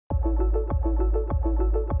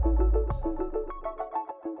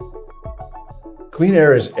Clean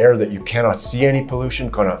air is air that you cannot see any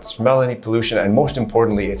pollution, cannot smell any pollution, and most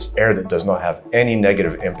importantly, it's air that does not have any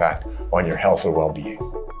negative impact on your health or well-being.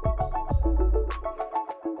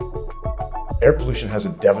 Air pollution has a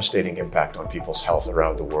devastating impact on people's health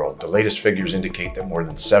around the world. The latest figures indicate that more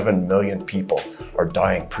than 7 million people are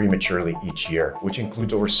dying prematurely each year, which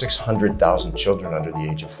includes over 600,000 children under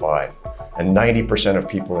the age of 5. And 90% of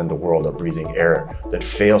people in the world are breathing air that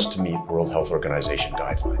fails to meet World Health Organization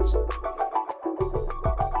guidelines.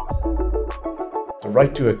 The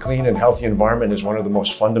right to a clean and healthy environment is one of the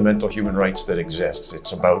most fundamental human rights that exists.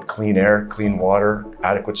 It's about clean air, clean water,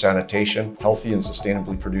 adequate sanitation, healthy and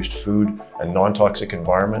sustainably produced food, a non-toxic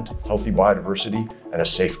environment, healthy biodiversity, and a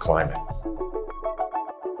safe climate.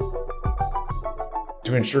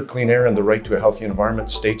 To ensure clean air and the right to a healthy environment,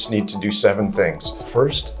 states need to do 7 things.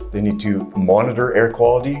 First, they need to monitor air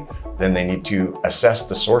quality. Then they need to assess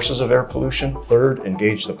the sources of air pollution. Third,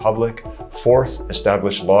 engage the public. Fourth,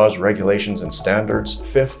 establish laws, regulations, and standards.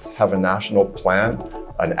 Fifth, have a national plan,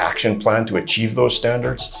 an action plan to achieve those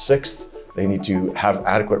standards. Sixth, they need to have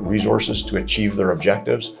adequate resources to achieve their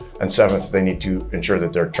objectives. And seventh, they need to ensure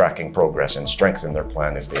that they're tracking progress and strengthen their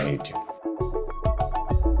plan if they need to.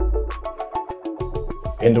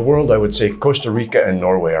 In the world, I would say Costa Rica and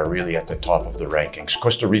Norway are really at the top of the rankings.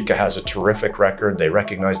 Costa Rica has a terrific record. They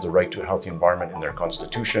recognize the right to a healthy environment in their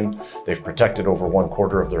constitution. They've protected over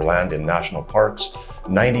 1/4 of their land in national parks.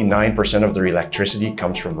 99% of their electricity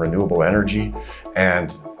comes from renewable energy.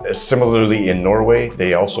 And similarly in Norway,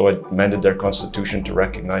 they also amended their constitution to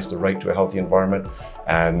recognize the right to a healthy environment.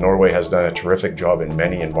 And Norway has done a terrific job in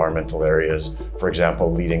many environmental areas. For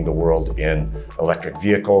example, leading the world in electric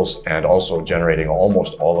vehicles and also generating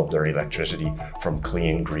almost all of their electricity from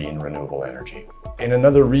clean, green, renewable energy. In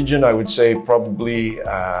another region, I would say probably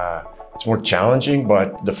it's more challenging,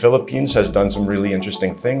 but the Philippines has done some really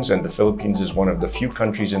interesting things, and the Philippines is one of the few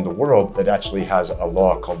countries in the world that actually has a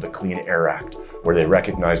law called the Clean Air Act, where they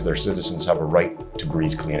recognize their citizens have a right to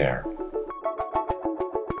breathe clean air.